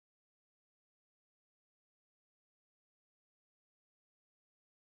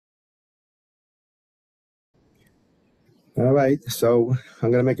All right, so I'm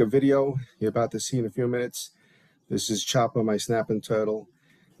gonna make a video you're about to see in a few minutes. This is Chopper, my snapping turtle,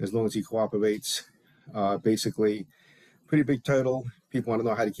 as long as he cooperates. Basically, pretty big turtle. People want to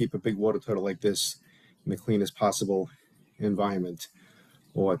know how to keep a big water turtle like this in the cleanest possible environment,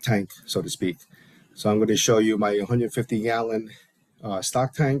 or tank, so to speak. So I'm going to show you my 150-gallon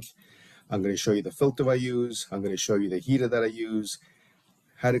stock tank. I'm going to show you the filter I use. I'm going to show you the heater that I use,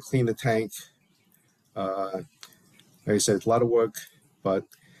 how to clean the tank. Like I said, it's a lot of work, but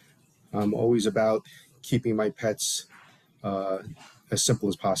I'm always about keeping my pets as simple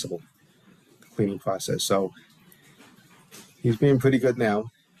as possible, the cleaning process. So he's being pretty good now.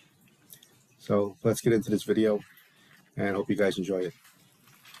 So let's get into this video, and hope you guys enjoy it.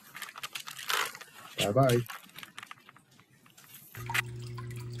 Bye-bye.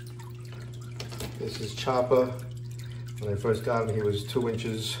 This is Chopper. When I first got him, he was 2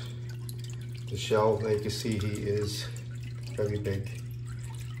 inches. The shell, now you can see he is very big.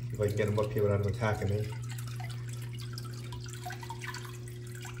 If I can get him up here without him attacking me.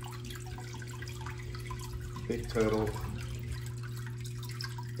 Big turtle.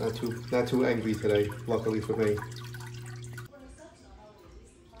 Not too angry today, luckily for me.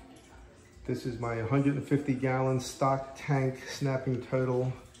 This is my 150-gallon stock tank snapping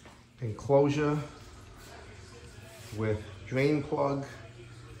turtle enclosure with drain plug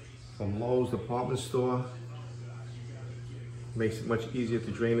from Lowe's department store. Makes it much easier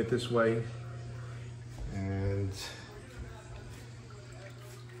to drain it this way. And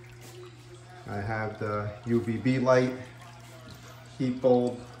I have the UVB light, heat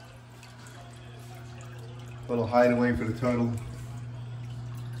bulb, little hideaway for the turtle.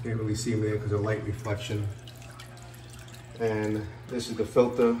 Can't really see me there because of light reflection. And this is the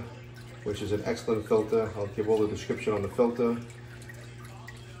filter, which is an excellent filter. I'll give all the description on the filter.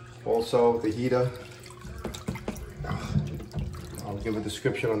 Also the heater. I'll give a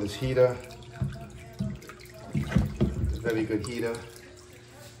description on this heater. It's a very good heater.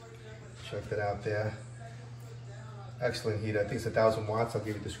 Check that out there. Excellent heater. I think it's 1,000 watts. I'll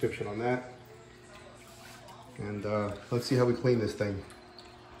give you a description on that. And let's see how we clean this thing.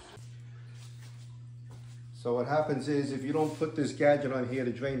 So what happens is, if you don't put this gadget on here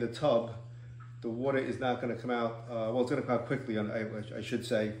to drain the tub, the water is not going to come out. Well, it's going to come out quickly, I should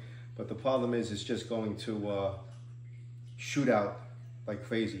say. But the problem is, it's just going to shoot out like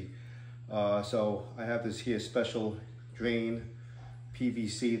crazy. So I have this here special drain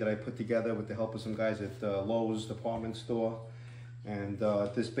PVC that I put together with the help of some guys at Lowe's department store. And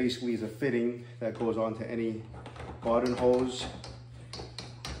this basically is a fitting that goes onto any garden hose.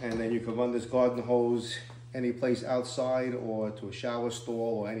 And then you can run this garden hose any place outside or to a shower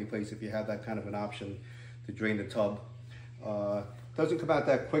stall, or any place if you have that kind of an option to drain the tub. Doesn't come out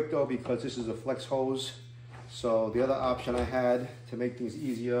that quick though, because this is a flex hose. So the other option I had to make things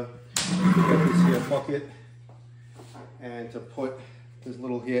easier, to get this here bucket and to put this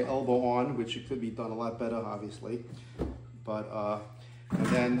little here elbow on, which it could be done a lot better obviously. But and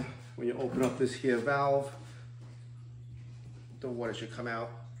then when you open up this here valve, the water should come out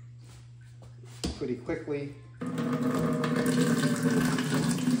pretty quickly. You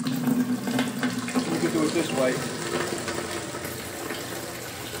can do it this way.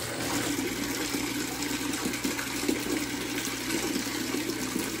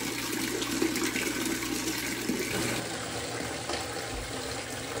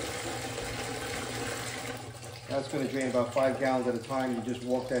 That's going to drain about 5 gallons at a time. You just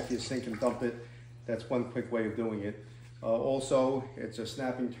walk that to your sink and dump it. That's one quick way of doing it. Also, it's a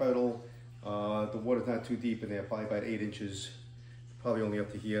snapping turtle. The water's not too deep in there, probably about 8 inches. Probably only up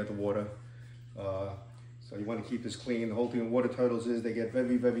to here, the water. So you want to keep this clean. The whole thing with water turtles is they get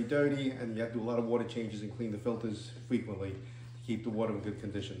very, very dirty, and you have to do a lot of water changes and clean the filters frequently to keep the water in good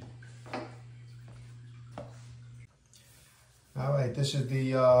condition. All right, this is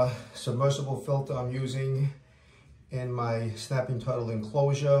the submersible filter I'm using in my snapping turtle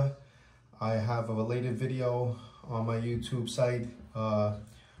enclosure. I have a related video on my YouTube site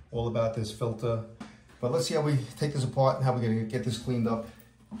all about this filter. But let's see how we take this apart and how we're gonna get this cleaned up.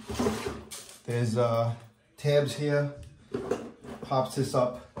 There's tabs here, pops this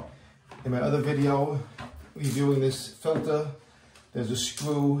up. In my other video reviewing this filter, there's a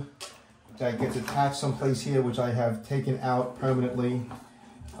screw that gets attached someplace here, which I have taken out permanently.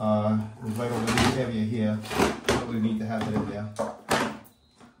 Right over this area here. Don't really need to have it in there.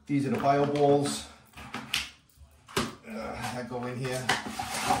 These are the bio balls that go in here.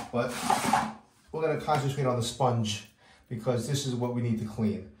 But we're going to concentrate on the sponge, because this is what we need to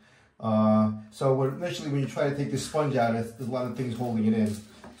clean. So initially, when you try to take this sponge out, there's a lot of things holding it in.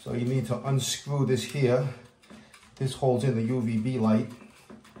 So you need to unscrew this here This holds in the UVB light.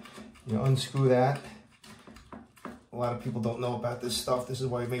 You unscrew that. A lot of people don't know about this stuff. This is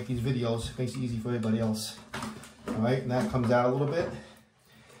why I make these videos. It makes it easy for everybody else. All right, and that comes out a little bit.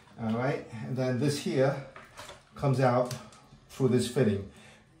 All right, and then this here comes out through this fitting.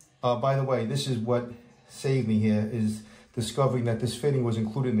 By the way, this is what saved me here, is discovering that this fitting was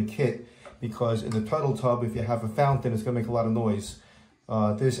included in the kit, because in the turtle tub, if you have a fountain, it's gonna make a lot of noise.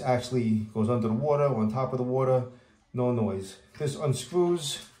 This actually goes under the water, or on top of the water, no noise. This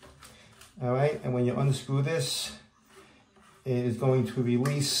unscrews, all right, and when you unscrew this, it is going to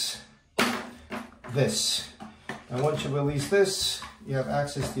release this. And once you release this, you have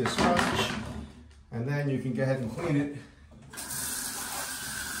access to your sponge, and then you can go ahead and clean it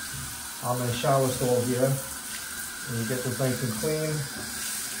on the shower stall here. And you get this nice and clean.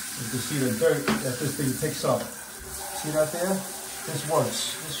 You can see the dirt that this thing picks up. See that there? This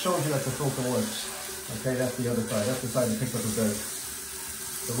works. This shows you that the filter works. Okay, that's the other side. That's the side that picks up the dirt.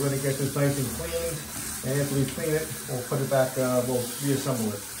 So we're gonna get this nice and cleaned, and after we clean it, we'll put it back, we'll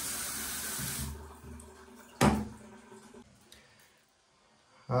reassemble it.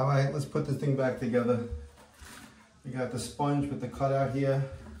 All right, let's put this thing back together. We got the sponge with the cutout here.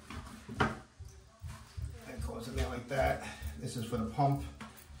 It goes in there like that. This is for the pump,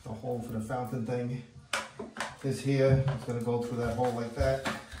 the hole for the fountain thing. This here is gonna go through that hole like that.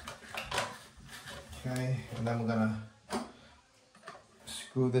 Okay, and then we're gonna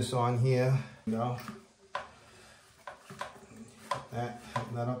screw this on here. You know, put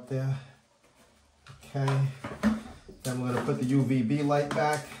that up there. Okay. Then we're going to put the UVB light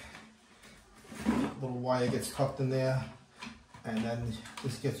back. Little wire gets tucked in there. And then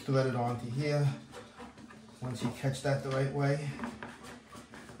this gets threaded onto here. Once you catch that the right way,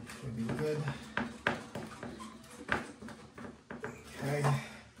 should be good. Okay.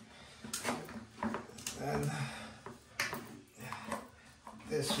 Then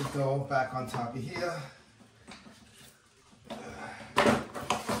this should go back on top of here.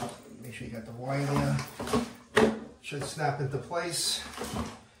 Make sure you got the wire there. Should snap into place.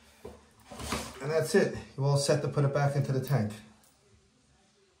 And that's it. You're all set to put it back into the tank.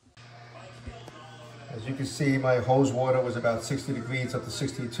 As you can see, my hose water was about 60 degrees, up to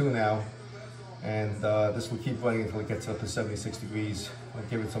 62 now. And this will keep running until it gets up to 76 degrees. I'll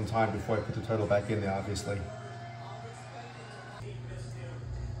give it some time before I put the turtle back in there, obviously.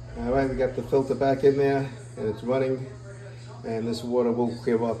 All right, we got the filter back in there, and it's running. And this water will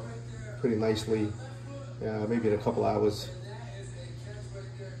clear up pretty nicely, maybe in a couple hours.